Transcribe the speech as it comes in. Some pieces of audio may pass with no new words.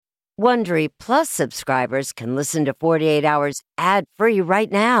Wondery Plus subscribers can listen to 48 Hours ad-free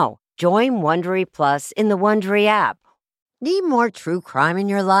right now. Join Wondery Plus in the Wondery app. Need more true crime in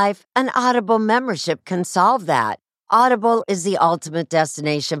your life? An Audible membership can solve that. Audible is the ultimate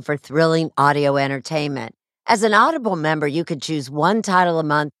destination for thrilling audio entertainment. As an Audible member, you can choose one title a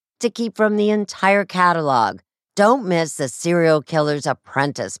month to keep from the entire catalog. Don't miss The Serial Killer's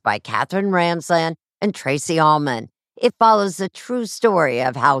Apprentice by Katherine Ramsland and Tracy Ullman. It follows the true story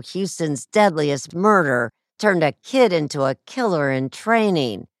of how Houston's deadliest murder turned a kid into a killer in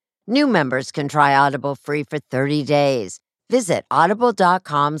training. New members can try Audible free for 30 days. Visit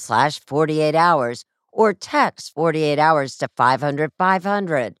audible.com/48 hours or text 48 hours to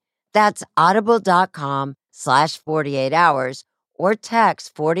 500-500. That's audible.com/48 hours or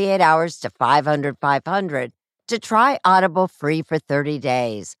text 48 hours to 500-500 to try Audible free for 30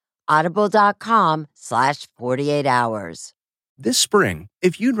 days. Audible.com/48 hours. This spring,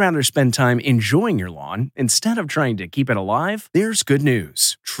 if you'd rather spend time enjoying your lawn instead of trying to keep it alive, there's good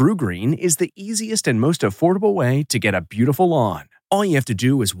news. True Green is the easiest and most affordable way to get a beautiful lawn. All you have to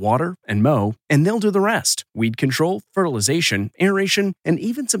do is water and mow, and they'll do the rest. Weed control, fertilization, aeration, and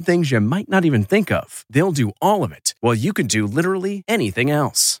even some things you might not even think of. They'll do all of it, while you can do literally anything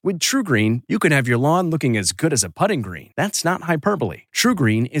else. With True Green, you can have your lawn looking as good as a putting green. That's not hyperbole. True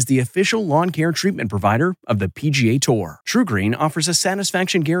Green is the official lawn care treatment provider of the PGA Tour. True Green offers a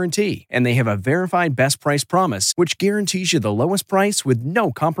satisfaction guarantee, and they have a verified best price promise, which guarantees you the lowest price with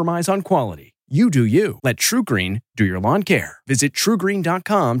no compromise on quality. You do you. Let True Green do your lawn care. Visit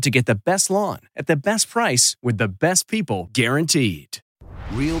TrueGreen.com to get the best lawn at the best price with the best people guaranteed.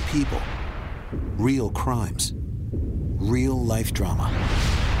 Real people, real crimes, real life drama.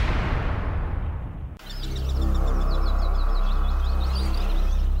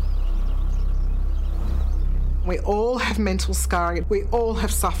 We all have mental scarring. We all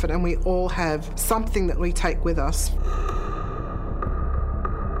have suffered, and we all have something that we take with us.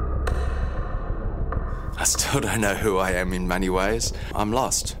 I still don't know who I am in many ways. I'm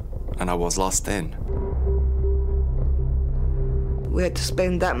lost, and I was lost then. We had to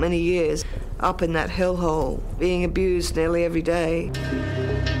spend that many years up in that hellhole, being abused nearly every day.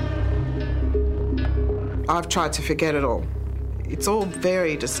 I've tried to forget it all. It's all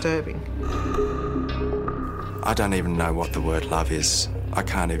very disturbing. I don't even know what the word love is. I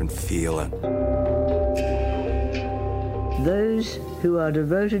can't even feel it. Those who are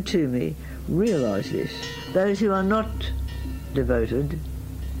devoted to me realise this. Those who are not devoted,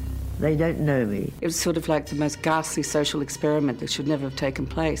 they don't know me. It was sort of like the most ghastly social experiment that should never have taken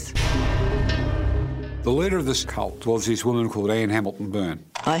place. The leader of this cult was this woman called Anne Hamilton Byrne.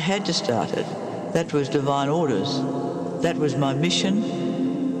 I had to start it. That was divine orders. That was my mission.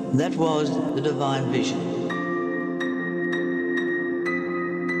 That was the divine vision.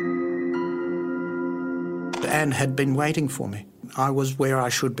 Anne had been waiting for me. I was where I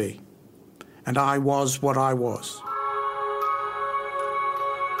should be. And I was what I was.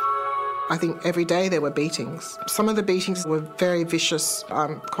 I think every day there were beatings. Some of the beatings were very vicious.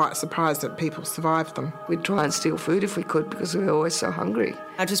 I'm quite surprised that people survived them. We'd try and steal food if we could because we were always so hungry.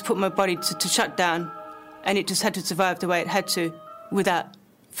 I just put my body to shut down, and it just had to survive the way it had to without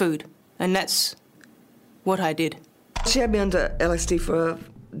food. And that's what I did. She had me under LSD for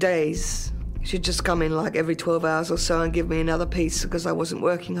days. She'd just come in like every 12 hours or so and give me another piece because I wasn't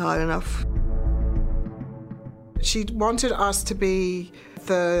working hard enough. She wanted us to be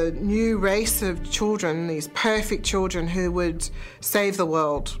the new race of children, these perfect children who would save the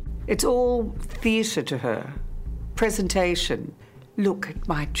world. It's all theatre to her. Presentation. Look at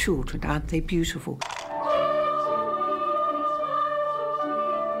my children, aren't they beautiful?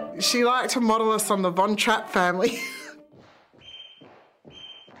 She liked to model us on the Von Trapp family.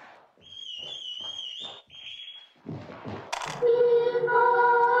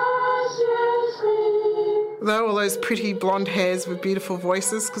 There were all those pretty blonde hairs with beautiful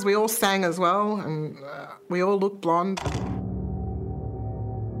voices, because we all sang as well, and we all looked blonde.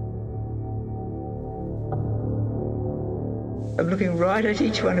 I'm looking right at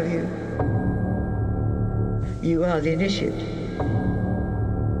each one of you. You are the initiate.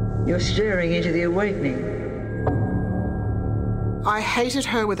 You're staring into the awakening. I hated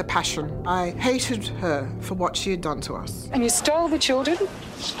her with a passion. I hated her for what she had done to us. And you stole the children?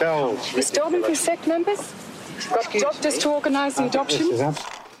 Stole. You stole them from sect members? Got doctors to organise the adoption?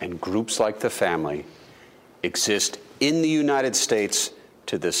 And groups like the family exist in the United States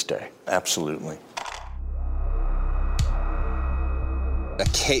to this day. Absolutely. A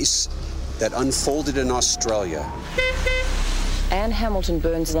case that unfolded in Australia. Anne Hamilton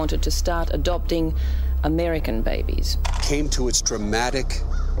Burns wanted to start adopting American babies. Came to its dramatic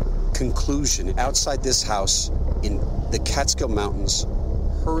conclusion outside this house in the Catskill Mountains,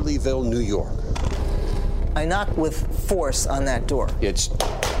 Hurleyville, New York. I knock with force on that door. It's...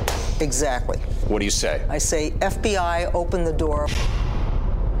 Exactly. What do you say? I say, FBI, open the door.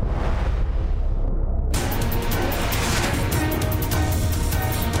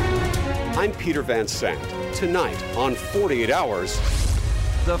 I'm Peter Van Sant. Tonight on 48 Hours,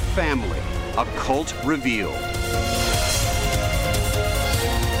 The Family, a cult reveal.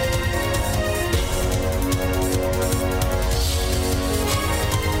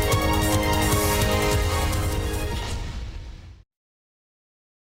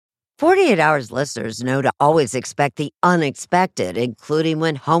 "48 Hours listeners know to always expect the unexpected, including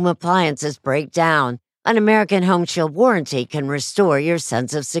when home appliances break down. An American Home Shield warranty can restore your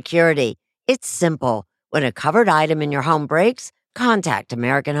sense of security. It's simple. When a covered item in your home breaks, contact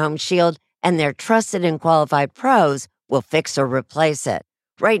American Home Shield, and their trusted and qualified pros will fix or replace it.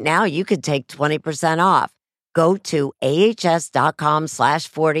 Right now, you could take 20% off. Go to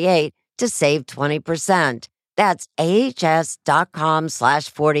ahs.com/48 to save 20%. That's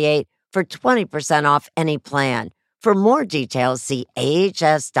ahs.com/48 for 20% off any plan. For more details, see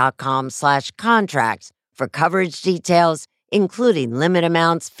ahs.com/contracts for coverage details, including limit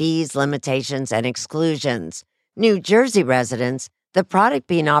amounts, fees, limitations, and exclusions. New Jersey residents, the product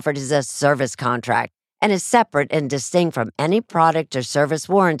being offered is a service contract and is separate and distinct from any product or service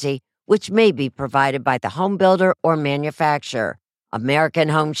warranty which may be provided by the home builder or manufacturer. American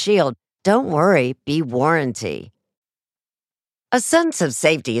Home Shield. Don't worry, be warranty. A sense of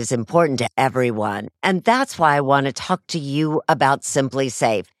safety is important to everyone, and that's why I want to talk to you about Simply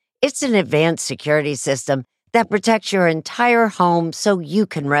Safe. It's an advanced security system that protects your entire home so you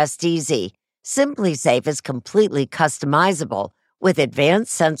can rest easy. Simply Safe is completely customizable with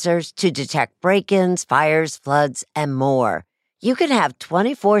advanced sensors to detect break-ins, fires, floods, and more. You can have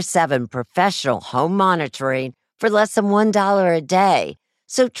 24/7 professional home monitoring for less than $1 a day.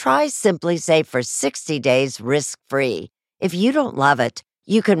 So try Simply Safe for 60 days risk-free. If you don't love it,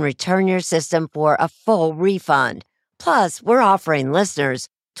 you can return your system for a full refund. Plus, we're offering listeners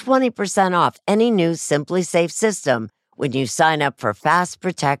 20% off any new Simply Safe system when you sign up for Fast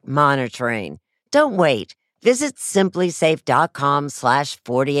Protect monitoring. Don't wait. Visit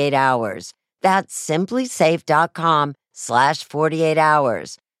simplysafe.com/48 hours. That's simplysafe.com/48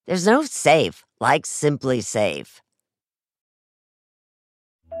 hours. There's no safe like Simply Safe.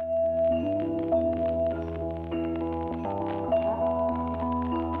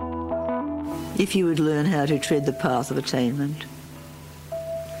 If you would learn how to tread the path of attainment,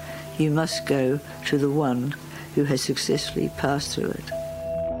 you must go to the one who has successfully passed through it.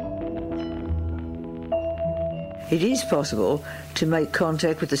 It is possible to make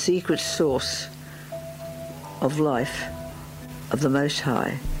contact with the secret source of life, of the Most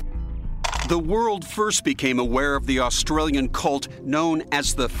High. The world first became aware of the Australian cult known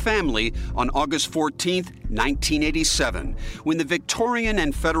as The Family on August 14, 1987, when the Victorian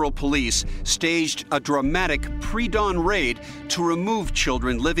and federal police staged a dramatic pre-dawn raid to remove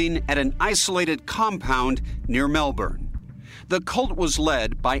children living at an isolated compound near Melbourne. The cult was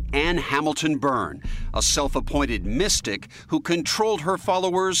led by Anne Hamilton Byrne, a self-appointed mystic who controlled her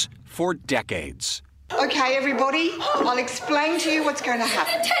followers for decades. Okay, everybody, I'll explain to you what's going to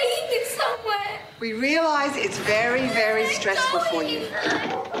happen. They're taking it somewhere. We realise it's very, very stressful for you.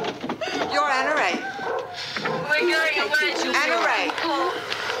 You're Anna Ray. We're going away. Anna Ray.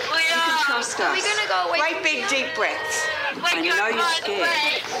 We You can trust us. We're going to go away. Great big deep breaths. And you know you're scared.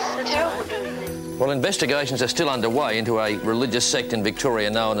 They're terrible doing this. Well, investigations are still underway into a religious sect in Victoria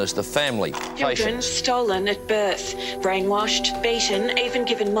known as The Family. Children stolen at birth, brainwashed, beaten, even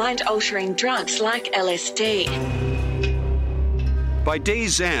given mind-altering drugs like LSD. By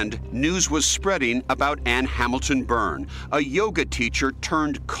day's end, news was spreading about Anne Hamilton Byrne, a yoga teacher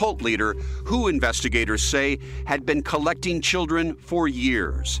turned cult leader who investigators say had been collecting children for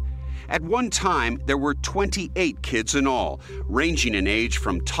years. At one time, there were 28 kids in all, ranging in age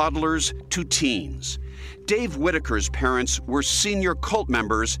from toddlers to teens. Dave Whitaker's parents were senior cult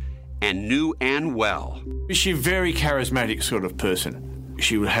members and knew Anne well. She's a very charismatic sort of person.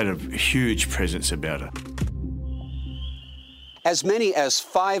 She had a huge presence about her. As many as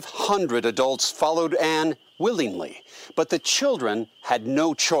 500 adults followed Anne willingly, but the children had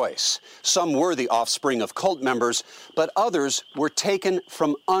no choice. Some were the offspring of cult members, but others were taken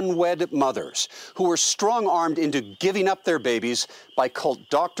from unwed mothers who were strong-armed into giving up their babies by cult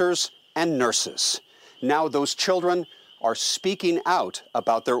doctors and nurses. Now those children are speaking out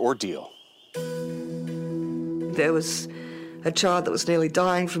about their ordeal. There was a child that was nearly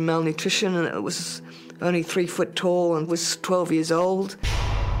dying from malnutrition, and it was only 3 foot tall and was 12 years old.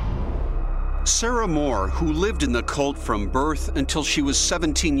 Sarah Moore, who lived in the cult from birth until she was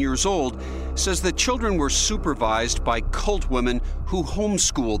 17 years old, says the children were supervised by cult women who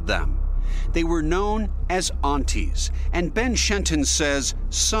homeschooled them. They were known as aunties, and Ben Shenton says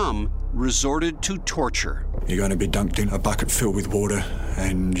some resorted to torture. You're going to be dunked in a bucket filled with water,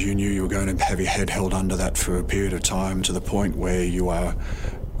 and you knew you were going to have your head held under that for a period of time, to the point where you are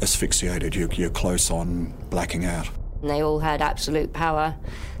asphyxiated, you're close on blacking out. They all had absolute power.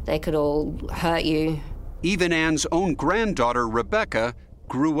 They could all hurt you. Even Anne's own granddaughter, Rebecca,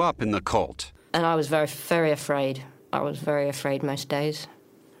 grew up in the cult. And I was very, very afraid. I was very afraid most days.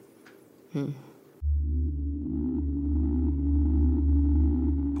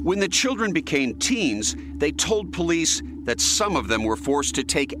 When the children became teens, they told police that some of them were forced to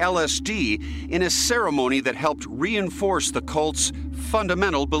take LSD in a ceremony that helped reinforce the cult's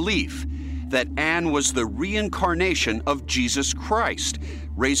fundamental belief that Anne was the reincarnation of Jesus Christ,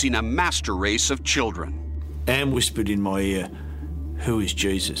 raising a master race of children. Anne whispered in my ear, "Who is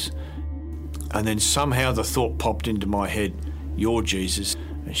Jesus?" And then somehow the thought popped into my head, "You're Jesus."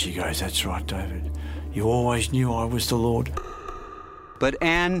 And she goes, "That's right, David. You always knew I was the Lord." But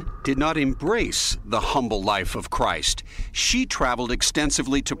Anne did not embrace the humble life of Christ. She traveled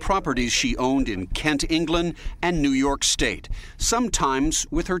extensively to properties she owned in Kent, England, and New York State, sometimes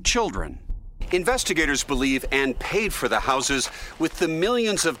with her children. Investigators believe Anne paid for the houses with the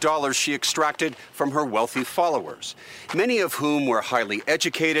millions of dollars she extracted from her wealthy followers, many of whom were highly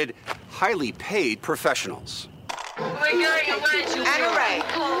educated, highly paid professionals. We're going away. Anna Ray. You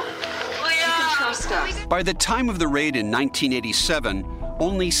can trust us. By the time of the raid in 1987,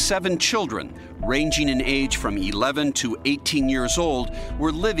 only 7 children, ranging in age from 11 to 18 years old,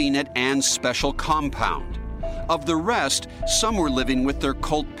 were living at Anne's special compound. Of the rest, some were living with their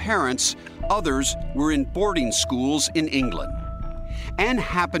cult parents, others were in boarding schools in England. Anne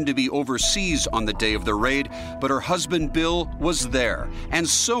happened to be overseas on the day of the raid, but her husband Bill was there, and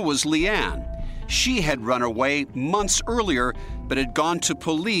so was Leanne. She had run away months earlier, but had gone to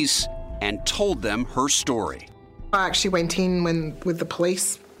police and told them her story. I actually went in with the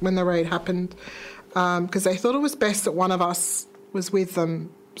police when the raid happened, because they thought it was best that one of us was with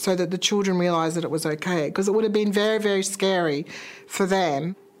them so that the children realised that it was okay, because it would have been very, very scary for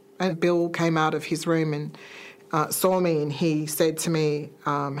them. And Bill came out of his room and saw me, and he said to me,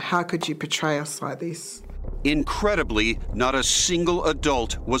 "How could you betray us like this?" Incredibly, not a single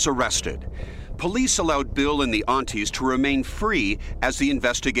adult was arrested. Police allowed Bill and the aunties to remain free as the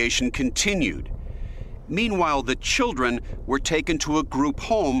investigation continued. Meanwhile, the children were taken to a group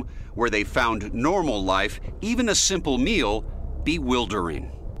home where they found normal life, even a simple meal,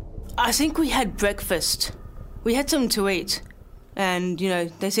 bewildering. I think we had breakfast. We had something to eat. And,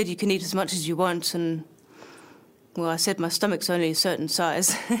 they said you can eat as much as you want. And, well, I said my stomach's only a certain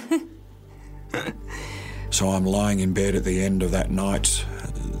size. So I'm lying in bed at the end of that night,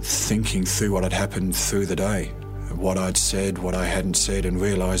 thinking through what had happened through the day, what I'd said, what I hadn't said, and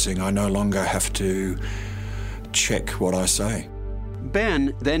realising I no longer have to check what I say.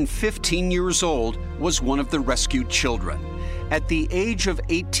 Ben, then 15 years old, was one of the rescued children. At the age of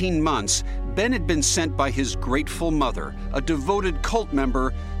 18 months, Ben had been sent by his grateful mother, a devoted cult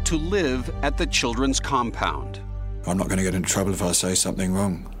member, to live at the children's compound. I'm not going to get into trouble if I say something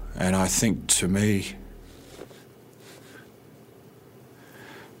wrong. And I think, to me,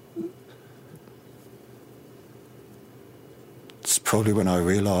 it's probably when I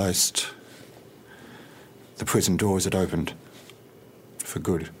realised the prison doors had opened for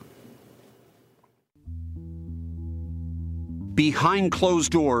good. Behind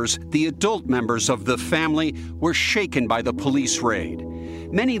closed doors, the adult members of the family were shaken by the police raid.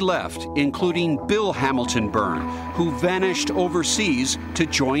 Many left, including Bill Hamilton Byrne, who vanished overseas to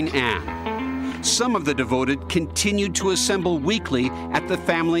join Anne. Some of the devoted continued to assemble weekly at the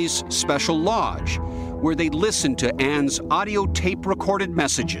family's special lodge, where they listened to Anne's audio tape recorded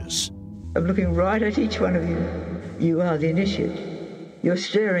messages. I'm looking right at each one of you. You are the initiate. You're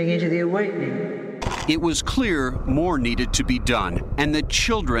staring into the awakening. It was clear more needed to be done, and the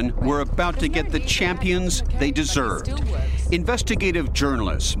children were about to get the champions they deserved. Investigative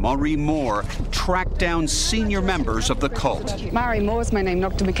journalist Marie Moore tracked down senior members of the cult. Marie Moore's my name,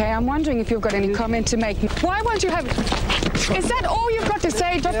 Dr. McKay. I'm wondering if you've got any comment to make. Why won't you have... Is that all you've got to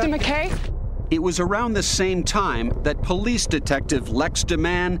say, Dr. McKay? It was around the same time that police detective Lex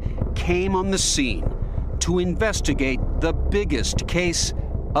DeMann came on the scene to investigate the biggest case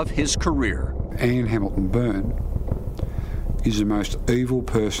of his career. Anne Hamilton Byrne is the most evil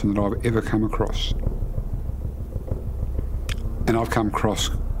person that I've ever come across. And I've come across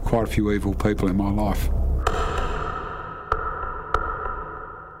quite a few evil people in my life.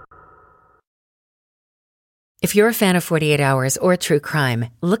 If you're a fan of 48 Hours or true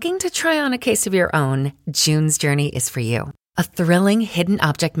crime, looking to try on a case of your own, June's Journey is for you. A thrilling hidden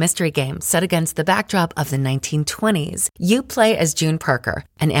object mystery game set against the backdrop of the 1920s. You play as June Parker,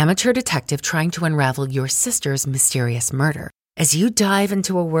 an amateur detective trying to unravel your sister's mysterious murder. As you dive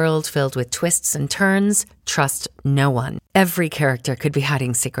into a world filled with twists and turns, trust no one. Every character could be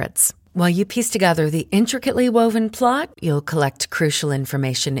hiding secrets. While you piece together the intricately woven plot, you'll collect crucial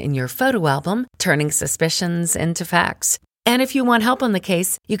information in your photo album, turning suspicions into facts. And if you want help on the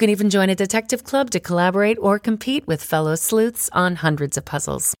case, you can even join a detective club to collaborate or compete with fellow sleuths on hundreds of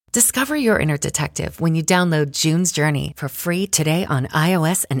puzzles. Discover your inner detective when you download June's Journey for free today on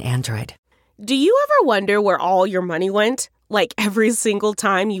iOS and Android. Do you ever wonder where all your money went? Like every single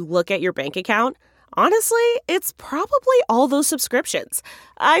time you look at your bank account? Honestly, it's probably all those subscriptions.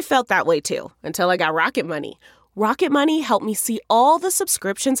 I felt that way too, until I got Rocket Money. Rocket Money helped me see all the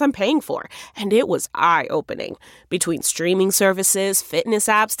subscriptions I'm paying for, and it was eye-opening. Between streaming services, fitness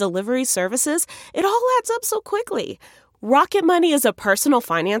apps, delivery services, it all adds up so quickly. Rocket Money is a personal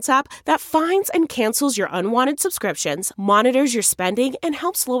finance app that finds and cancels your unwanted subscriptions, monitors your spending, and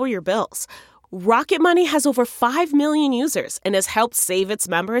helps lower your bills. Rocket Money has over 5 million users and has helped save its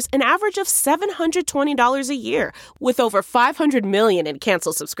members an average of $720 a year, with over 500 million in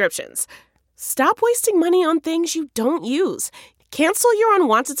canceled subscriptions. Stop wasting money on things you don't use. Cancel your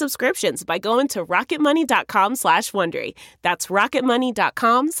unwanted subscriptions by going to rocketmoney.com/Wondery. That's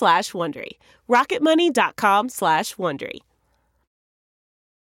rocketmoney.com/Wondery. rocketmoney.com/Wondery.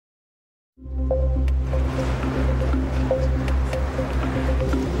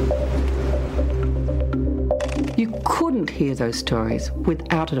 You couldn't hear those stories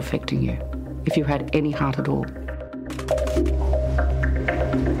without it affecting you, if you had any heart at all.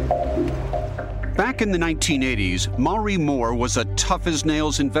 Back in the 1980s, Maureen Moore was a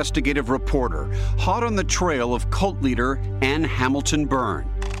tough-as-nails investigative reporter, hot on the trail of cult leader Ann Hamilton Byrne.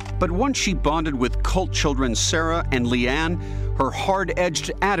 But once she bonded with cult children Sarah and Leanne, her hard-edged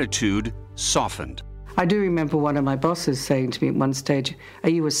attitude softened. I do remember one of my bosses saying to me at one stage,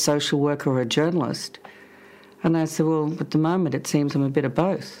 "Are you a social worker or a journalist?" And I said, well, at the moment it seems I'm a bit of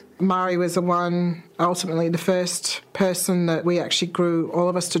both. Mari was the one, ultimately the first person that we actually grew all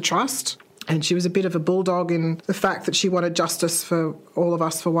of us to trust. And she was a bit of a bulldog in the fact that she wanted justice for all of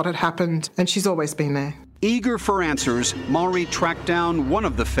us for what had happened. And she's always been there. Eager for answers, Mari tracked down one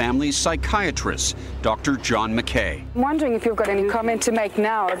of the family's psychiatrists, Dr. John McKay. I'm wondering if you've got any comment to make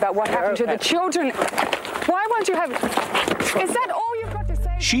now about what happened to the children. Why won't you have... Is that all you've got to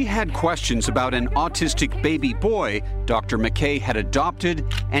say? She had questions about an autistic baby boy Dr. McKay had adopted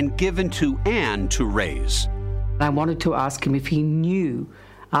and given to Anne to raise. I wanted to ask him if he knew,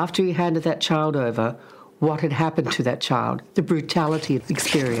 after he handed that child over, what had happened to that child, the brutality it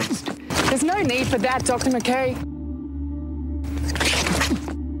experienced. There's no need for that, Dr. McKay.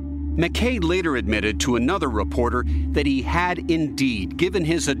 McKay later admitted to another reporter that he had indeed given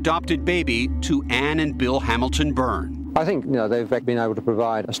his adopted baby to Anne and Bill Hamilton Byrne. I think they've been able to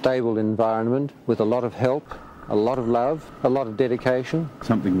provide a stable environment with a lot of help, a lot of love, a lot of dedication.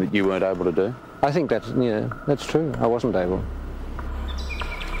 Something that you weren't able to do? I think that's true. I wasn't able.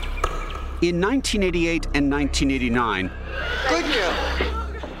 In 1988 and 1989,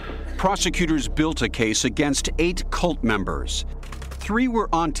 prosecutors built a case against 8 cult members. 3 were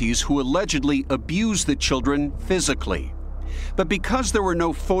aunties who allegedly abused the children physically. But because there were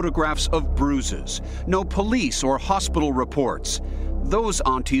no photographs of bruises, no police or hospital reports, those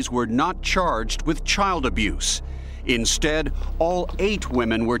aunties were not charged with child abuse. Instead, all 8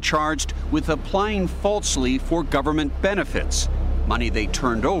 women were charged with applying falsely for government benefits, money they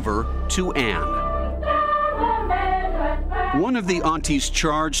turned over to Anne. One of the aunties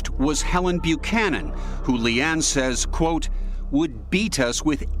charged was Helen Buchanan, who Leanne says, quote, would beat us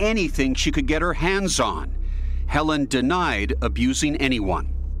with anything she could get her hands on. Helen denied abusing anyone.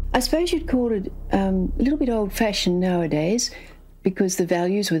 I suppose you'd call it a little bit old-fashioned nowadays, because the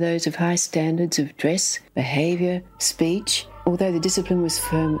values were those of high standards of dress, behaviour, speech. Although the discipline was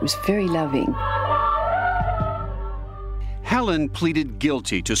firm, it was very loving. Helen pleaded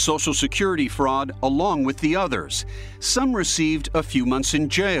guilty to Social Security fraud along with the others. Some received a few months in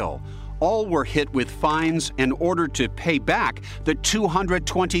jail. All were hit with fines and ordered to pay back the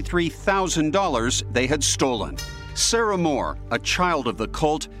 $223,000 they had stolen. Sarah Moore, a child of the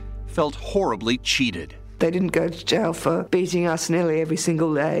cult, felt horribly cheated. They didn't go to jail for beating us nearly every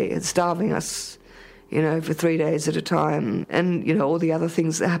single day and starving us, for 3 days at a time, and, all the other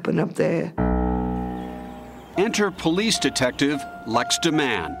things that happen up there. Enter police detective Lex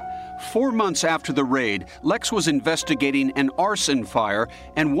DeMann. 4 months after the raid, Lex was investigating an arson fire,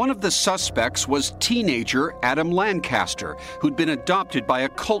 and one of the suspects was teenager Adam Lancaster, who'd been adopted by a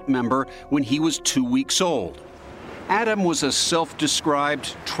cult member when he was 2 weeks old. Adam was a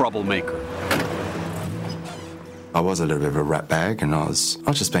self-described troublemaker. I was a little bit of a rat bag, and I was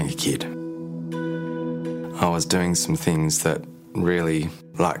just being a kid. I was doing some things that really,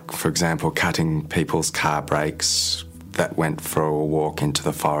 like, for example, cutting people's car brakes that went for a walk into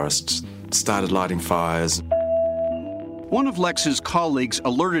the forest, started lighting fires. One of Lex's colleagues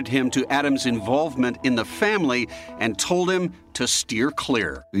alerted him to Adam's involvement in the family and told him to steer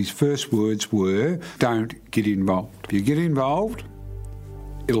clear. His first words were, don't get involved. If you get involved,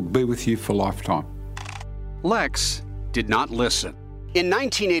 it'll be with you for a lifetime. Lex did not listen. In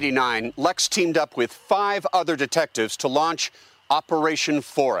 1989, Lex teamed up with 5 other detectives to launch Operation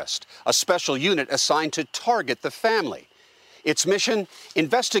Forest, a special unit assigned to target the family. Its mission,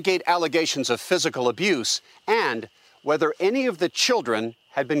 investigate allegations of physical abuse and whether any of the children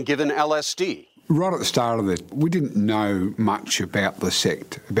had been given LSD. Right at the start of it, we didn't know much about the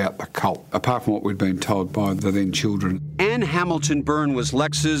sect, about the cult, apart from what we'd been told by the then children. Ann Hamilton Byrne was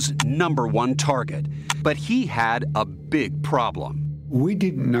Lex's #1 target, but he had a big problem. We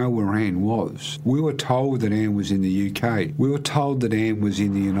didn't know where Anne was. We were told that Anne was in the UK. We were told that Anne was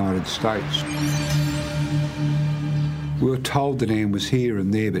in the United States. We were told that Anne was here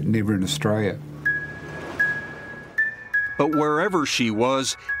and there, but never in Australia. But wherever she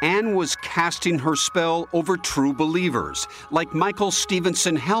was, Anne was casting her spell over true believers, like Michael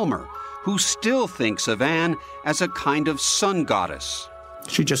Stevenson Helmer, who still thinks of Anne as a kind of sun goddess.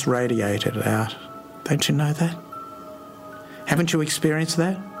 She just radiated it out. Don't you know that? Haven't you experienced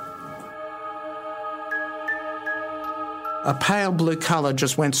that? A pale blue colour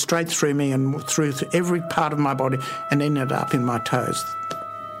just went straight through me and through every part of my body and ended up in my toes.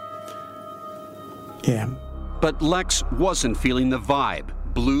 Yeah. But Lex wasn't feeling the vibe,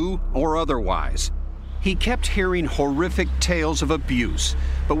 blue or otherwise. He kept hearing horrific tales of abuse,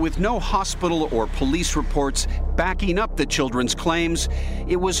 but with no hospital or police reports backing up the children's claims,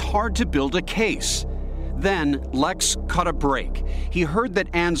 it was hard to build a case. Then Lex caught a break. He heard that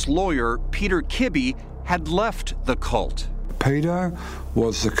Anne's lawyer, Peter Kibbe, had left the cult. Peter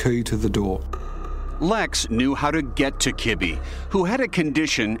was the key to the door. Lex knew how to get to Kibbe, who had a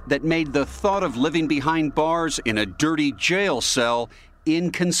condition that made the thought of living behind bars in a dirty jail cell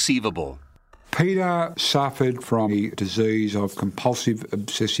inconceivable. Peter suffered from a disease of compulsive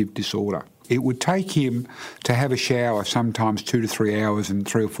obsessive disorder. It would take him to have a shower sometimes 2 to 3 hours and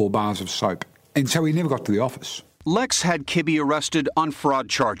 3 or 4 bars of soap. And so he never got to the office. Lex had Kibbe arrested on fraud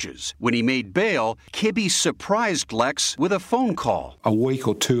charges. When he made bail, Kibbe surprised Lex with a phone call. A week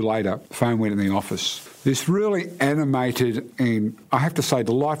or 2 later, the phone went in the office. This really animated and, I have to say,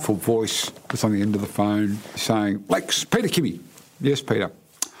 delightful voice was on the end of the phone saying, Lex, Peter Kibbe. Yes, Peter.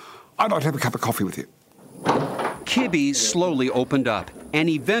 I'd like to have a cup of coffee with you. Kibbe slowly opened up and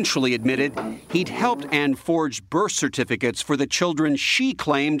eventually admitted he'd helped Anne forge birth certificates for the children she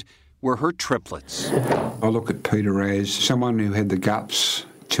claimed were her triplets. I look at Peter as someone who had the guts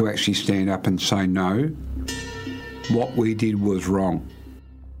to actually stand up and say no. What we did was wrong.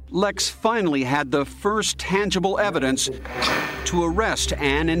 Lex finally had the first tangible evidence to arrest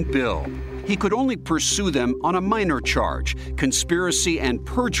Anne and Bill. He could only pursue them on a minor charge, conspiracy and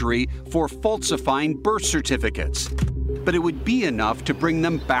perjury for falsifying birth certificates. But it would be enough to bring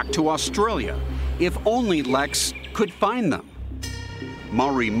them back to Australia, if only Lex could find them.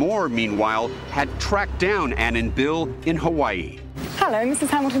 Maury Moore, meanwhile, had tracked down Anne and Bill in Hawaii. Hello, Mrs.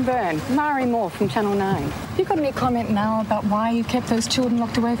 Hamilton Byrne. Maury Moore from Channel 9. Have you got any comment now about why you kept those children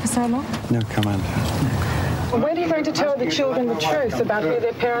locked away for so long? No comment. Well, when are you going to tell the children the truth about who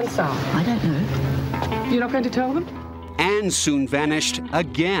their parents are? I don't know. You're not going to tell them? Anne soon vanished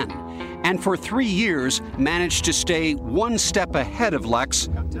again, and for 3 years managed to stay one step ahead of Lex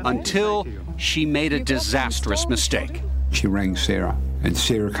until she made a disastrous mistake. She rang Sarah, and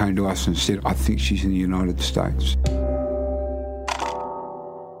Sarah came to us and said, I think she's in the United States.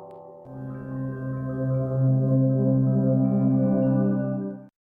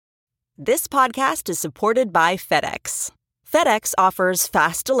 This podcast is supported by FedEx. FedEx offers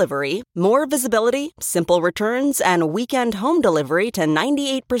fast delivery, more visibility, simple returns, and weekend home delivery to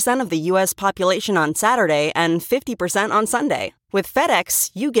 98% of the U.S. population on Saturday and 50% on Sunday. With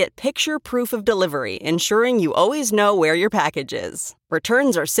FedEx, you get picture proof of delivery, ensuring you always know where your package is.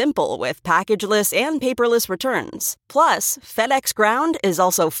 Returns are simple with packageless and paperless returns. Plus, FedEx Ground is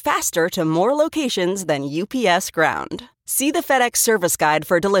also faster to more locations than UPS Ground. See the FedEx service guide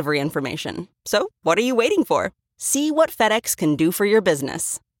for delivery information. So, what are you waiting for? See what FedEx can do for your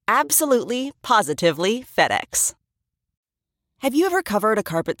business. Absolutely, positively FedEx. Have you ever covered a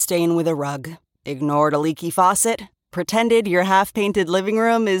carpet stain with a rug? Ignored a leaky faucet? Pretended your half-painted living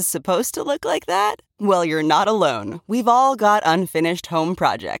room is supposed to look like that? Well, you're not alone. We've all got unfinished home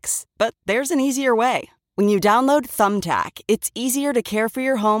projects. But there's an easier way. When you download Thumbtack, it's easier to care for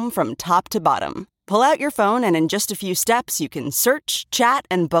your home from top to bottom. Pull out your phone and in just a few steps, you can search, chat,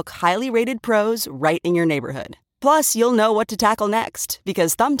 and book highly rated pros right in your neighborhood. Plus, you'll know what to tackle next,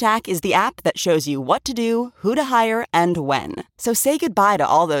 because Thumbtack is the app that shows you what to do, who to hire, and when. So say goodbye to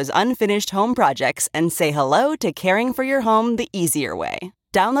all those unfinished home projects and say hello to caring for your home the easier way.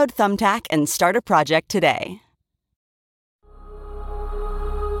 Download Thumbtack and start a project today.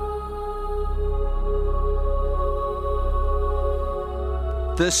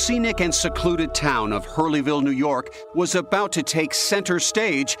 The scenic and secluded town of Hurleyville, New York, was about to take center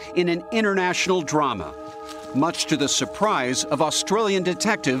stage in an international drama, much to the surprise of Australian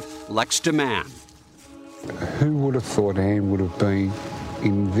detective Lex de Man. Who would have thought Anne would have been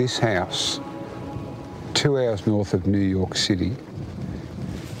in this house 2 hours north of New York City,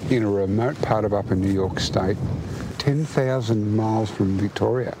 in a remote part of Upper New York State, 10,000 miles from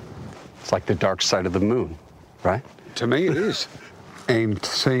Victoria? It's like the dark side of the moon, right? To me it is. And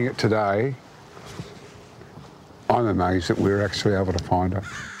seeing it today, I'm amazed that we're actually able to find her.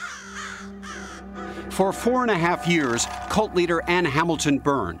 For 4.5 years, cult leader Ann Hamilton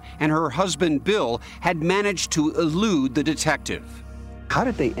Byrne and her husband Bill had managed to elude the detective. How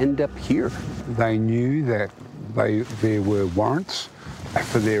did they end up here? They knew that there were warrants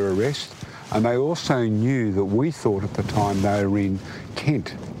for their arrest, and they also knew that we thought at the time they were in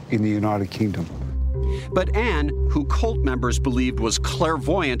Kent in the United Kingdom. But Anne, who cult members believed was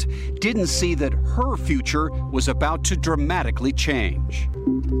clairvoyant, didn't see that her future was about to dramatically change.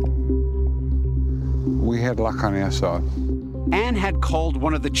 We had luck on our side. Anne had called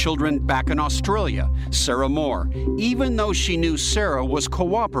one of the children back in Australia, Sarah Moore, even though she knew Sarah was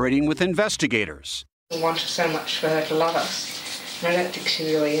cooperating with investigators. We wanted so much for her to love us, and I don't think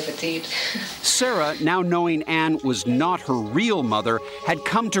she really ever did. Sarah, now knowing Anne was not her real mother, had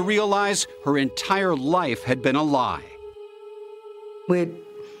come to realize her entire life had been a lie. We'd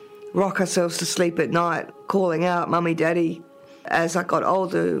rock ourselves to sleep at night, calling out, "Mummy, Daddy." As I got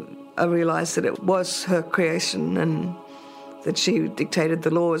older, I realised that it was her creation and that she dictated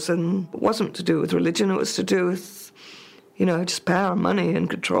the laws, and it wasn't to do with religion, it was to do with, just power, money and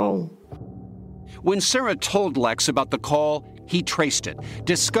control. When Sarah told Lex about the call, he traced it,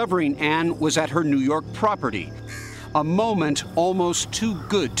 discovering Anne was at her New York property. A moment almost too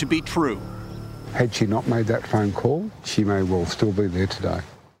good to be true. Had she not made that phone call, she may well still be there today.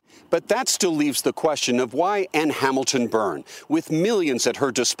 But that still leaves the question of why Ann Hamilton Byrne, with millions at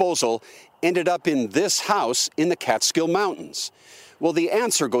her disposal, ended up in this house in the Catskill Mountains. Well, the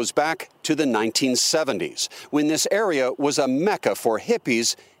answer goes back to the 1970s, when this area was a mecca for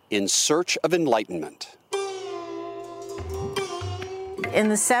hippies in search of enlightenment. In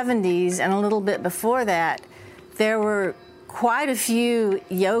the 70s and a little bit before that, there were quite a few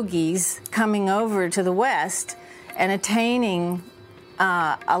yogis coming over to the West and attaining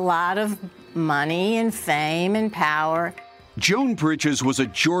a lot of money and fame and power. Joan Bridges was a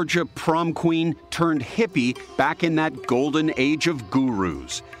Georgia prom queen turned hippie back in that golden age of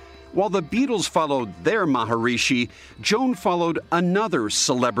gurus. While the Beatles followed their Maharishi, Joan followed another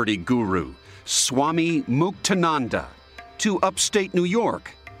celebrity guru, Swami Muktananda, to upstate New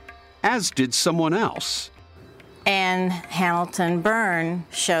York, as did someone else. Ann Hamilton Byrne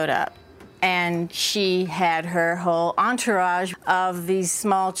showed up, and she had her whole entourage of these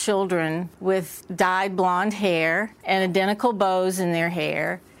small children with dyed blonde hair and identical bows in their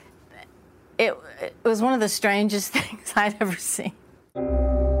hair. It was one of the strangest things I'd ever seen.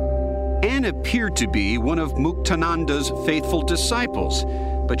 Anne appeared to be one of Muktananda's faithful disciples,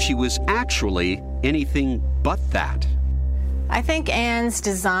 but she was actually anything but that. I think Anne's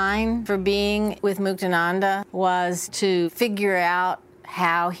design for being with Muktananda was to figure out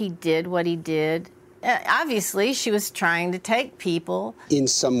how he did what he did. Obviously, she was trying to take people. In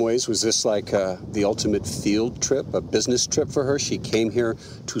some ways, was this like the ultimate field trip, a business trip for her? She came here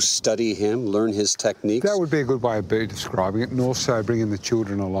to study him, learn his techniques? That would be a good way of describing it, and also bringing the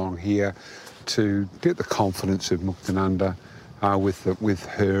children along here to get the confidence of Muktananda with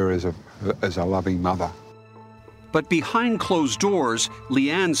her as a loving mother. But behind closed doors,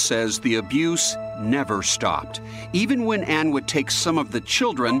 Leanne says the abuse never stopped, even when Anne would take some of the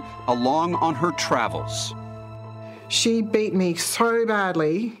children along on her travels. She beat me so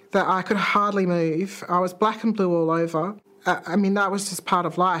badly that I could hardly move. I was black and blue all over. I mean, that was just part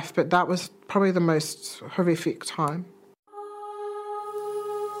of life, but that was probably the most horrific time.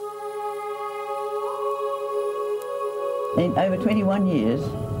 In over 21 years,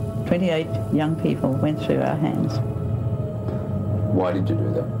 28 young people went through our hands. Why did you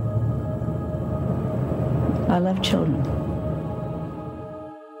do that? I love children.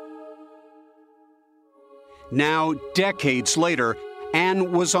 Now, decades later,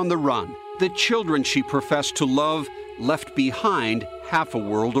 Anne was on the run. The children she professed to love left behind half a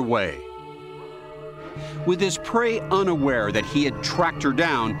world away. With his prey unaware that he had tracked her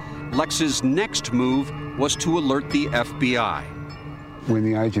down, Lex's next move was to alert the FBI. When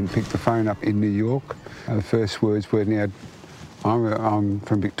the agent picked the phone up in New York, the first words were, "Now, I'm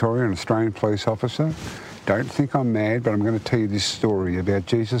from Victoria, an Australian police officer. Don't think I'm mad, but I'm going to tell you this story about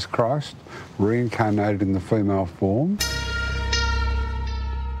Jesus Christ reincarnated in the female form."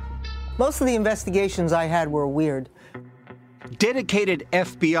 Most of the investigations I had were weird. Dedicated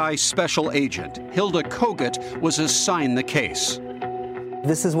FBI special agent Hilda Kogut was assigned the case.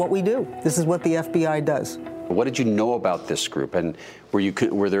 This is what we do. This is what the FBI does. What did you know about this group, and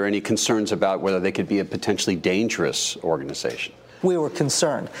were there any concerns about whether they could be a potentially dangerous organization? We were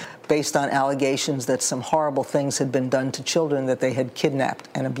concerned based on allegations that some horrible things had been done to children that they had kidnapped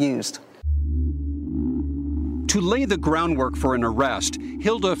and abused. To lay the groundwork for an arrest,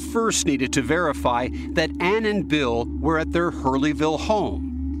 Hilda first needed to verify that Anne and Bill were at their Hurleyville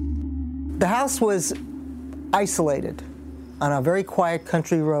home. The house was isolated on a very quiet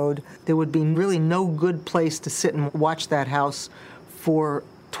country road. There would be really no good place to sit and watch that house for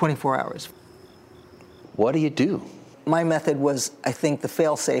 24 hours. What do you do? My method was, I think, the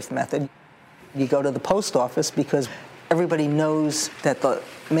fail-safe method. You go to the post office because everybody knows that the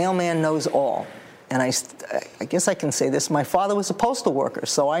mailman knows all. And I guess I can say this, my father was a postal worker,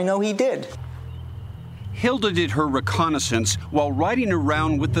 so I know he did. Hilda did her reconnaissance while riding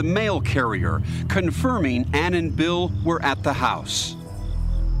around with the mail carrier, confirming Anne and Bill were at the house.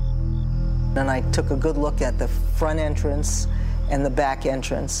 And I took a good look at the front entrance and the back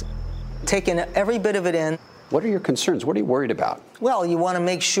entrance, taking every bit of it in. What are your concerns? What are you worried about? Well, you want to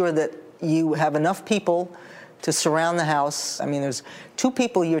make sure that you have enough people to surround the house. I mean, there's 2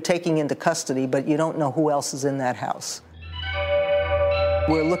 people you're taking into custody, but you don't know who else is in that house.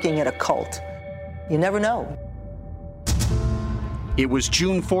 We're looking at a cult. You never know. It was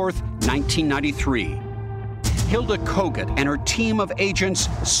June 4th, 1993. Hilda Kogut and her team of agents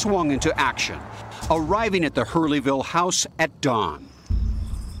swung into action, arriving at the Hurleyville house at dawn.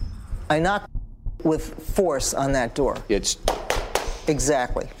 I knocked with force on that door. It's...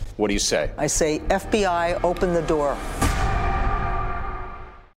 Exactly. What do you say? I say, FBI, open the door.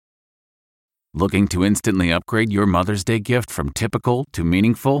 Looking to instantly upgrade your Mother's Day gift from typical to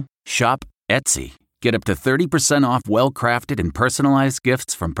meaningful? Shop Etsy. Get up to 30% off well-crafted and personalized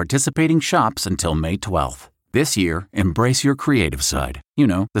gifts from participating shops until May 12th. This year, embrace your creative side. You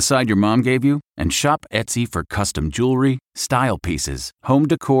know, the side your mom gave you. And shop Etsy for custom jewelry, style pieces, home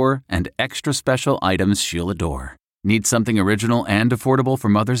decor, and extra special items she'll adore. Need something original and affordable for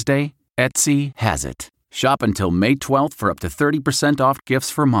Mother's Day? Etsy has it. Shop until May 12th for up to 30% off gifts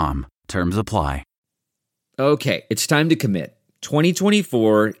for mom. Terms apply. Okay, it's time to commit.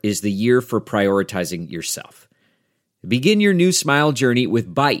 2024 is the year for prioritizing yourself. Begin your new smile journey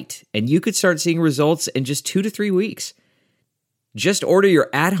with Byte, and you could start seeing results in just 2 to 3 weeks. Just order your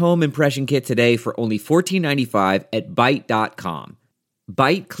at-home impression kit today for only $14.95 at Byte.com.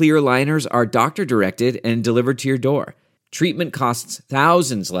 Byte clear liners are doctor-directed and delivered to your door. Treatment costs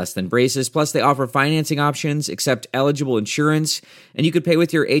thousands less than braces, plus they offer financing options, accept eligible insurance, and you could pay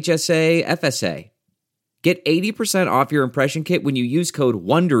with your HSA, FSA. Get 80% off your impression kit when you use code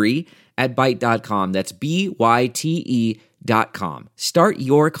WONDERY at Byte.com. That's BYTE.com. Start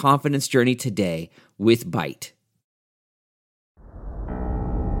your confidence journey today with Byte.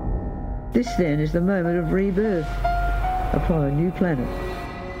 This then is the moment of rebirth upon a new planet.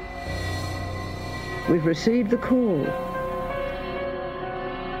 We've received the call.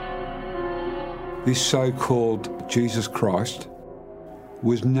 This so-called Jesus Christ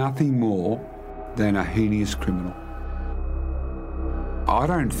was nothing more than a heinous criminal. I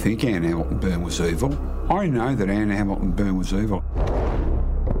don't think Anne Hamilton Byrne was evil. I know that Anne Hamilton Byrne was evil.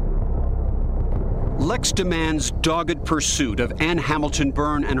 Lex DeMand's dogged pursuit of Anne Hamilton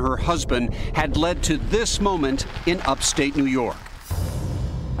Byrne and her husband had led to this moment in upstate New York.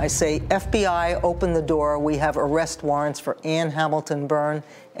 I say, FBI, open the door. We have arrest warrants for Anne Hamilton Byrne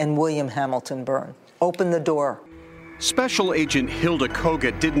and William Hamilton Byrne. Open the door. Special Agent Hilda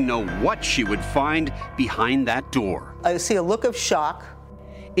Kogut didn't know what she would find behind that door. I see a look of shock.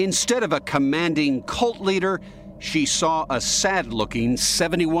 Instead of a commanding cult leader, she saw a sad-looking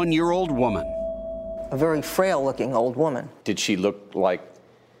 71-year-old woman. A very frail-looking old woman. Did she look like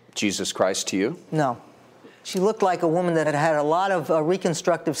Jesus Christ to you? No. She looked like a woman that had had a lot of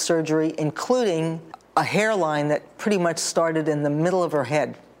reconstructive surgery, including a hairline that pretty much started in the middle of her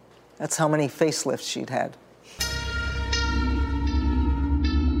head. That's how many facelifts she'd had.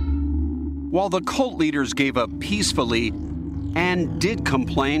 While the cult leaders gave up peacefully, Ann did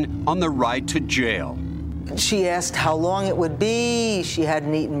complain on the ride to jail. She asked how long it would be. She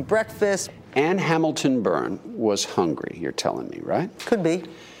hadn't eaten breakfast. Ann Hamilton Byrne was hungry, you're telling me, right? Could be.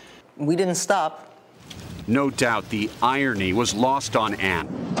 We didn't stop. No doubt the irony was lost on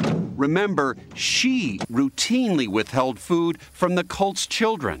Ann. Remember, she routinely withheld food from the cult's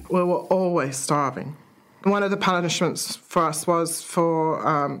children. We were always starving. One of the punishments for us was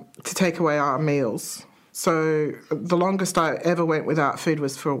to take away our meals. So the longest I ever went without food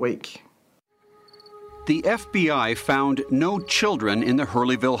was for a week. The FBI found no children in the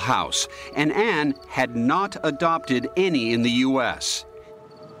Hurleyville house, and Ann had not adopted any in the U.S.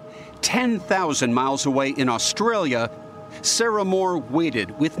 10,000 miles away in Australia, Sarah Moore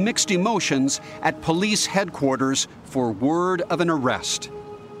waited with mixed emotions at police headquarters for word of an arrest.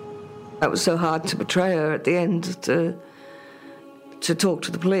 It was so hard to betray her at the end to talk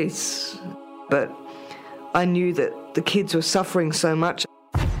to the police. But I knew that the kids were suffering so much.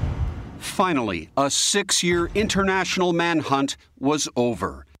 Finally, a 6-year international manhunt was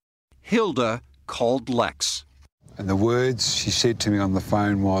over. Hilda called Lex. And the words she said to me on the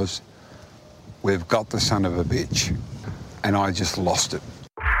phone was, "We've got the son of a bitch." And I just lost it.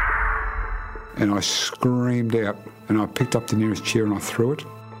 And I screamed out, and I picked up the nearest chair and I threw it.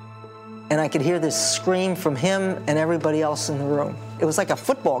 And I could hear this scream from him and everybody else in the room. It was like a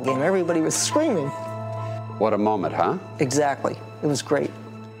football game. Everybody was screaming. What a moment, huh? Exactly. It was great.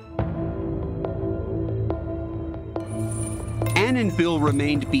 Ann and Bill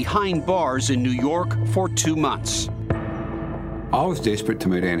remained behind bars in New York for 2 months. I was desperate to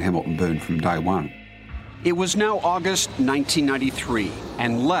meet Ann Hamilton Byrne from day one. It was now August 1993,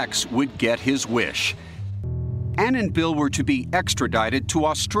 and Lex would get his wish. Ann and Bill were to be extradited to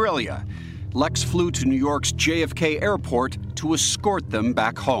Australia. Lex flew to New York's JFK airport to escort them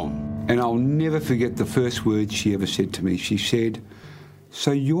back home. And I'll never forget the first words she ever said to me. She said,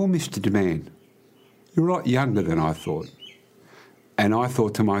 "So you're Mr. DeMann. You're a lot younger than I thought." And I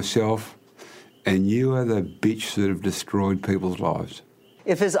thought to myself, and you are the bitch that have destroyed people's lives.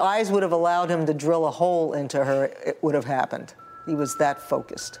 If his eyes would have allowed him to drill a hole into her, it would have happened. He was that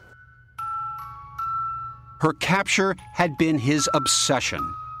focused. Her capture had been his obsession.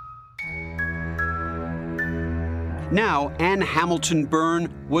 Now, Ann Hamilton Byrne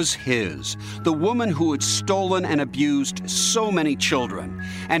was his, the woman who had stolen and abused so many children,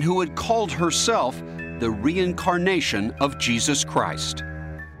 and who had called herself the reincarnation of Jesus Christ.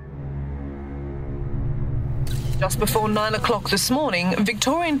 Just before 9 o'clock this morning,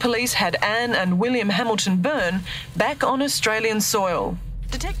 Victorian police had Ann and William Hamilton Byrne back on Australian soil.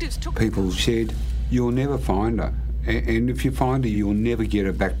 Detectives took... People said, "You'll never find her. And if you find her, you'll never get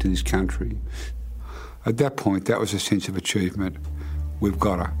her back to this country." At that point, that was a sense of achievement. We've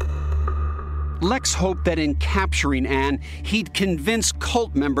got her. Lex hoped that in capturing Ann, he'd convince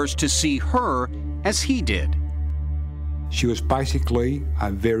cult members to see her as he did. She was basically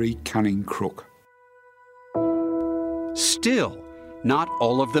a very cunning crook. Still, not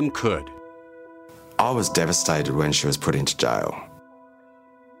all of them could. I was devastated when she was put into jail.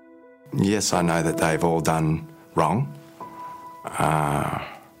 Yes, I know that they've all done wrong.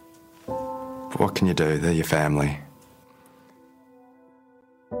 What can you do? They're your family.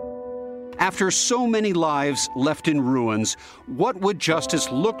 After so many lives left in ruins, what would justice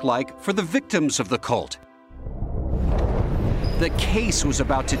look like for the victims of the cult? The case was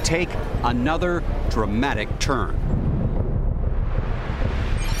about to take another dramatic turn.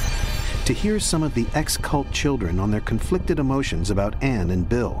 To hear some of the ex-cult children on their conflicted emotions about Ann and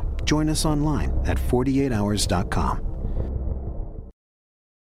Bill, join us online at 48hours.com.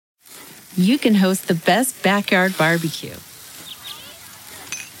 You can host the best backyard barbecue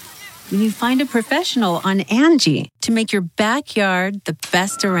when you find a professional on Angie to make your backyard the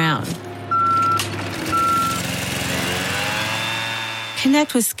best around.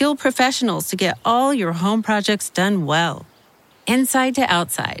 Connect with skilled professionals to get all your home projects done well. Inside to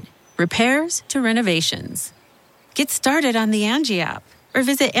outside, repairs to renovations. Get started on the Angie app or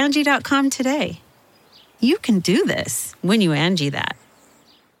visit Angie.com today. You can do this when you Angie that.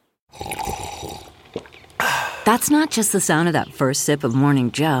 That's not just the sound of that first sip of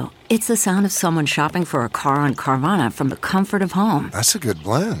Morning Joe. It's the sound of someone shopping for a car on Carvana from the comfort of home. That's a good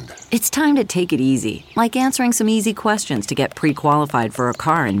blend. It's time to take it easy, like answering some easy questions to get pre-qualified for a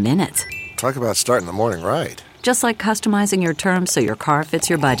car in minutes. Talk about starting the morning right. Just like customizing your terms so your car fits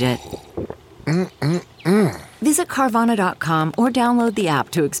your budget. Visit Carvana.com or download the app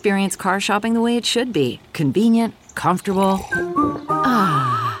to experience car shopping the way it should be. Convenient, comfortable.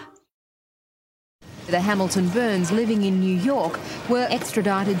 Ah. The Hamilton Burns living in New York were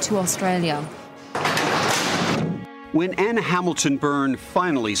extradited to Australia. When Anne Hamilton Byrne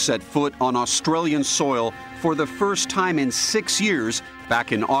finally set foot on Australian soil for the first time in 6 years,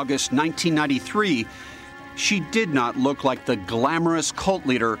 back in August 1993, she did not look like the glamorous cult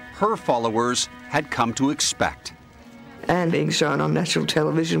leader her followers had come to expect. And being shown on national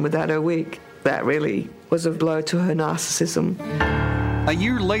television without her wig, that really was a blow to her narcissism. A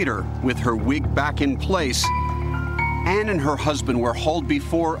year later, with her wig back in place, Anne and her husband were hauled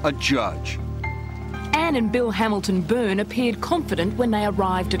before a judge. Anne and Bill Hamilton Byrne appeared confident when they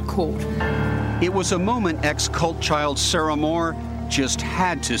arrived at court. It was a moment ex-cult child Sarah Moore just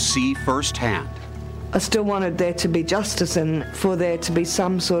had to see firsthand. I still wanted there to be justice and for there to be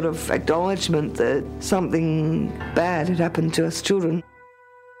some sort of acknowledgement that something bad had happened to us children.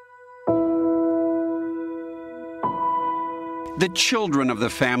 The children of the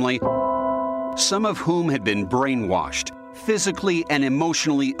family, some of whom had been brainwashed, physically and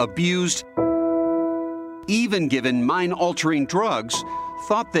emotionally abused, even given mind-altering drugs,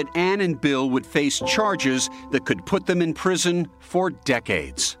 thought that Anne and Bill would face charges that could put them in prison for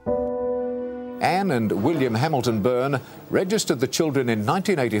decades. Anne and William Hamilton Byrne registered the children in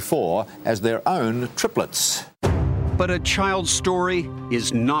 1984 as their own triplets. But a child's story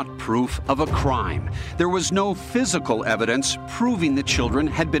is not proof of a crime. There was no physical evidence proving the children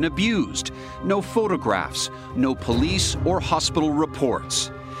had been abused, no photographs, no police or hospital reports.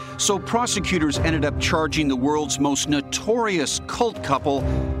 So prosecutors ended up charging the world's most notorious cult couple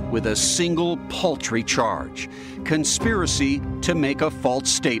with a single paltry charge: conspiracy to make a false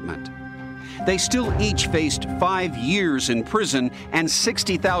statement. They still each faced 5 years in prison and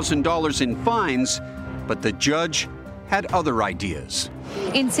 $60,000 in fines, but the judge had other ideas.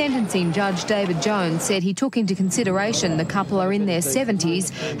 In sentencing, Judge David Jones said he took into consideration the couple are in their 70s,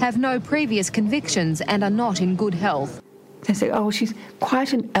 have no previous convictions and are not in good health. They say, oh, she's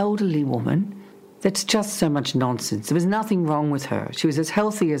quite an elderly woman. That's just so much nonsense. There was nothing wrong with her. She was as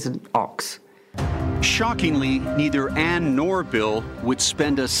healthy as an ox. Shockingly, neither Anne nor Bill would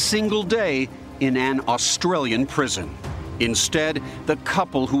spend a single day in an Australian prison. Instead, the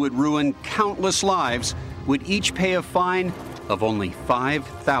couple who had ruined countless lives would each pay a fine of only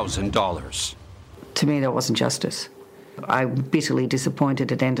 $5,000. To me, that wasn't justice. I'm bitterly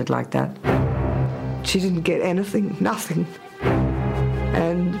disappointed it ended like that. She didn't get anything, nothing.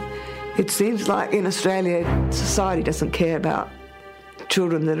 And it seems like in Australia, society doesn't care about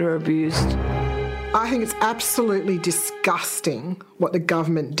children that are abused. I think it's absolutely disgusting what the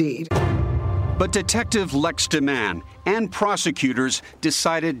government did. But Detective Lex DeMann and prosecutors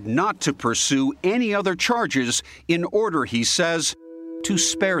decided not to pursue any other charges in order, he says, to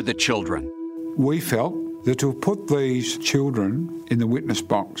spare the children. We felt that to have put these children in the witness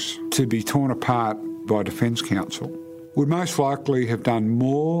box to be torn apart by Defence Counsel would most likely have done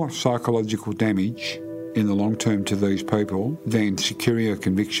more psychological damage in the long term to these people than securing a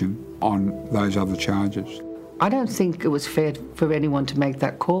conviction on those other charges. I don't think it was fair for anyone to make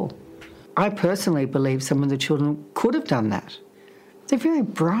that call. I personally believe some of the children could have done that. They're very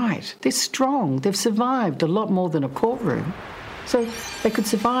bright, they're strong, they've survived a lot more than a courtroom. So they could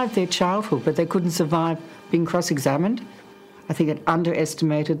survive their childhood, but they couldn't survive being cross-examined. I think it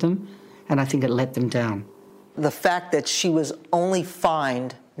underestimated them, and I think it let them down. The fact that she was only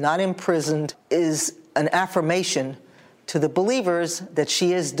fined, not imprisoned, is an affirmation to the believers that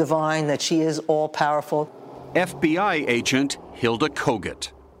she is divine, that she is all-powerful. FBI agent Hilda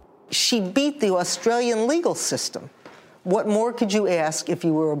Kogut. She beat the Australian legal system. What more could you ask if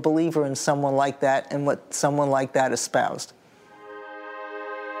you were a believer in someone like that and what someone like that espoused?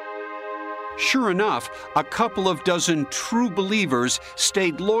 Sure enough, a couple of dozen true believers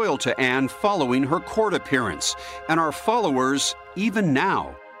stayed loyal to Anne following her court appearance, and are followers even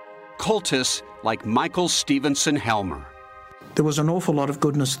now. Cultists like Michael Stevenson Helmer. There was an awful lot of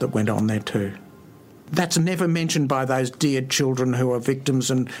goodness that went on there too. That's never mentioned by those dear children who are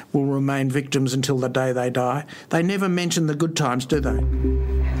victims and will remain victims until the day they die. They never mention the good times, do they?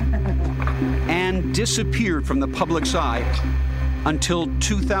 Anne disappeared from the public's eye until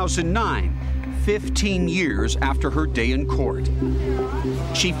 2009, 15 years after her day in court.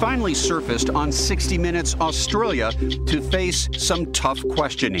 She finally surfaced on 60 Minutes Australia to face some tough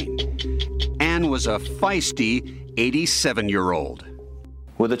questioning. Anne was a feisty 87-year-old.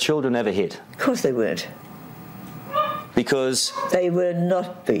 Were the children ever hit? Of course they weren't. Because? They were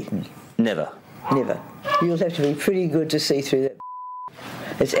not beaten. Never? Never. You'll have to be pretty good to see through that.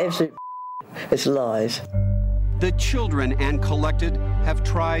 It's absolute It's lies. The children Anne collected have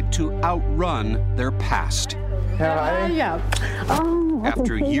tried to outrun their past.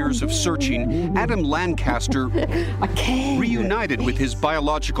 After years of searching, Adam Lancaster reunited with his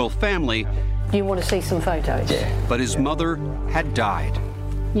biological family. You want to see some photos? But his mother had died.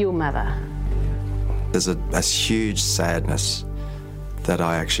 Your mother? There's a huge sadness that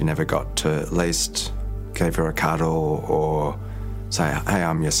I actually never got to at least give her a cuddle or say, hey,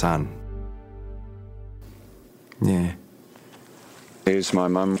 I'm your son. Yeah. Here's my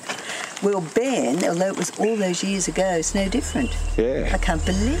mum. Well, Ben, although it was all those years ago, it's no different. Yeah. I can't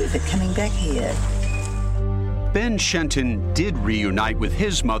believe it coming back here. Ben Shenton did reunite with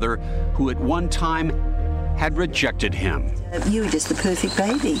his mother, who at one time had rejected him. You were just the perfect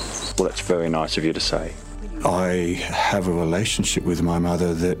baby. Well, that's very nice of you to say. I have a relationship with my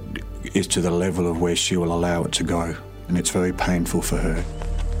mother that is to the level of where she will allow it to go, and it's very painful for her.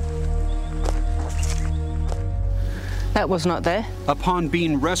 That was not there. Upon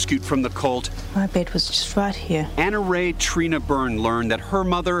being rescued from the cult, My bed was just right here. Anna Ray Trina Byrne learned that her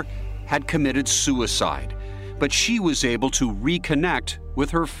mother had committed suicide, but she was able to reconnect with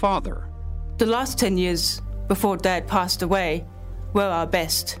her father. The last 10 years before Dad passed away were our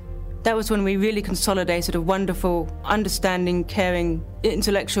best. That was when we really consolidated a wonderful, understanding, caring,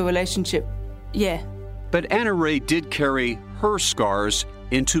 intellectual relationship. Yeah. But Anna Ray did carry her scars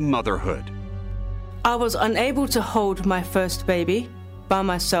into motherhood. I was unable to hold my first baby by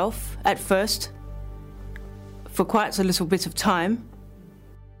myself at first for quite a little bit of time.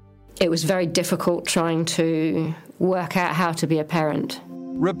 It was very difficult trying to work out how to be a parent.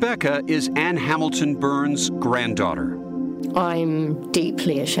 Rebecca is Anne Hamilton Byrne's granddaughter. I'm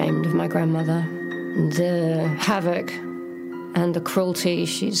deeply ashamed of my grandmother. The havoc and the cruelty,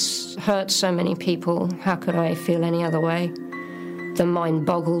 she's hurt so many people. How could I feel any other way? The mind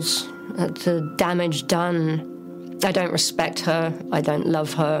boggles at the damage done. I don't respect her. I don't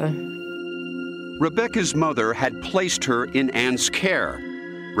love her. Rebecca's mother had placed her in Anne's care.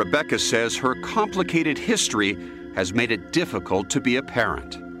 Rebecca says her complicated history has made it difficult to be a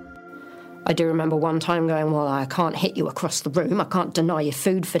parent. I do remember one time going, well, I can't hit you across the room. I can't deny you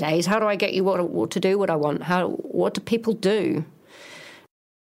food for days. How do I get you what to do what I want? What do people do?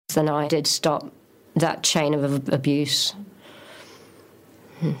 Then I did stop that chain of abuse.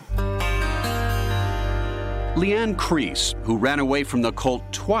 Leanne Crease, who ran away from the cult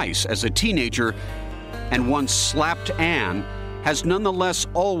twice as a teenager and once slapped Anne, has nonetheless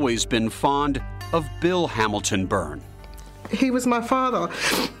always been fond of Bill Hamilton Byrne. He was my father.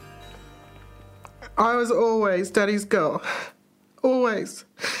 I was always Daddy's girl. Always.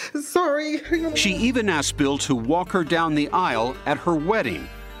 Sorry. She even asked Bill to walk her down the aisle at her wedding,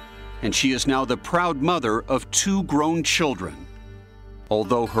 and she is now the proud mother of 2 grown children,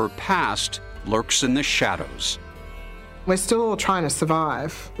 although her past lurks in the shadows. We're still all trying to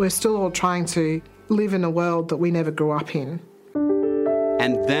survive. We're still all trying to live in a world that we never grew up in.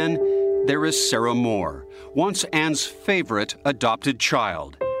 And then there is Sarah Moore, once Anne's favorite adopted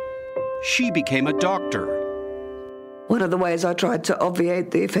child. She became a doctor. One of the ways I tried to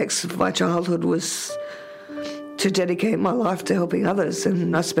obviate the effects of my childhood was to dedicate my life to helping others,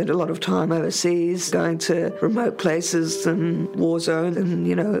 and I spent a lot of time overseas, going to remote places and war zones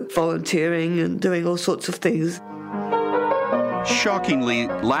and, volunteering and doing all sorts of things. Shockingly,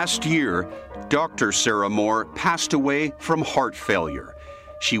 last year, Dr. Sarah Moore passed away from heart failure.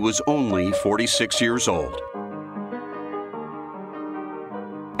 She was only 46 years old.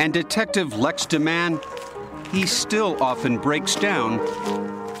 And Detective Lex DeMann, he still often breaks down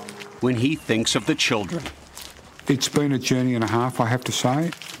when he thinks of the children. It's been a journey and a half, I have to say,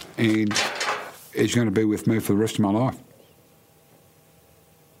 and it's going to be with me for the rest of my life.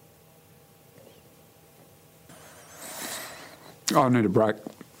 I need a break.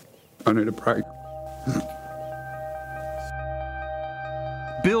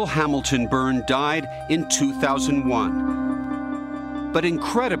 Bill Hamilton Byrne died in 2001. But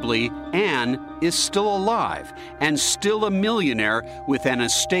incredibly, Anne is still alive and still a millionaire with an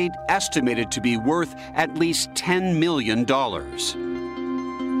estate estimated to be worth at least $10 million.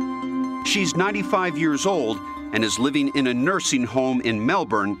 She's 95 years old and is living in a nursing home in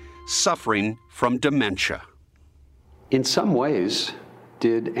Melbourne, suffering from dementia. In some ways,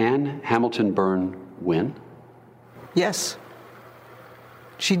 did Anne Hamilton Byrne win? Yes,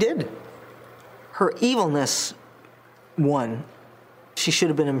 she did. Her evilness won. She should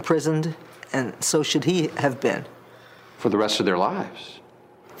have been imprisoned, and so should he have been. For the rest of their lives?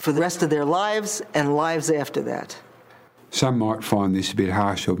 For the rest of their lives and lives after that. Some might find this a bit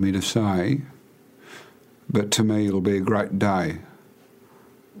harsh of me to say, but to me it'll be a great day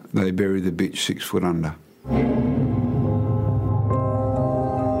they bury the bitch 6 foot under.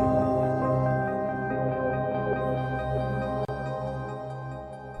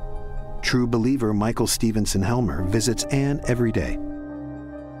 True believer Michael Stevenson Helmer visits Anne every day.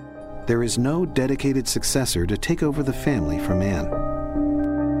 There is no dedicated successor to take over the family from Anne.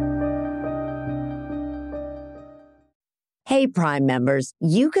 Hey, Prime members,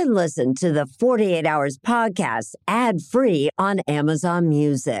 you can listen to the 48 Hours podcast ad-free on Amazon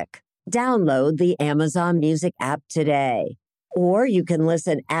Music. Download the Amazon Music app today. Or you can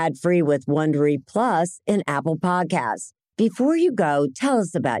listen ad-free with Wondery Plus in Apple Podcasts. Before you go, tell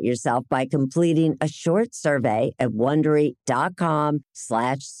us about yourself by completing a short survey at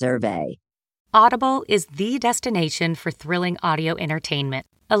Wondery.com/survey. Audible is the destination for thrilling audio entertainment.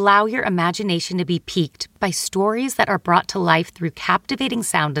 Allow your imagination to be piqued by stories that are brought to life through captivating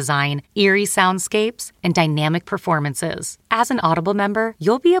sound design, eerie soundscapes, and dynamic performances. As an Audible member,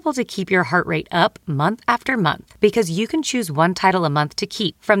 you'll be able to keep your heart rate up month after month because you can choose one title a month to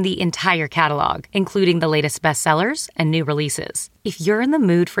keep from the entire catalog, including the latest bestsellers and new releases. If you're in the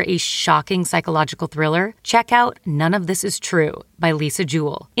mood for a shocking psychological thriller, check out None of This Is True by Lisa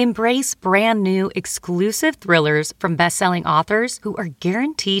Jewell. Embrace brand new, exclusive thrillers from best-selling authors who are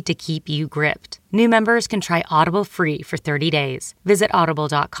guaranteed to keep you gripped. New members can try Audible free for 30 days. Visit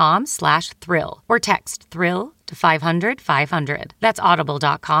audible.com/thrill or text thrill to 500-500. That's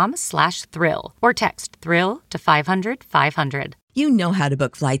audible.com/thrill or text thrill to 500-500. You know how to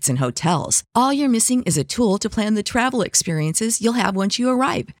book flights and hotels. All you're missing is a tool to plan the travel experiences you'll have once you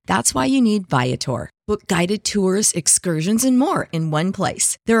arrive. That's why you need Viator. Book guided tours, excursions, and more in one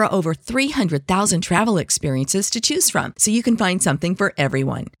place. There are over 300,000 travel experiences to choose from, so you can find something for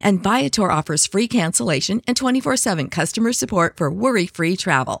everyone. And Viator offers free cancellation and 24/7 customer support for worry-free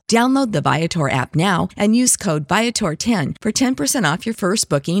travel. Download the Viator app now and use code Viator10 for 10% off your first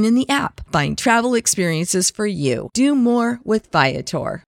booking in the app. Find travel experiences for you. Do more with Viator.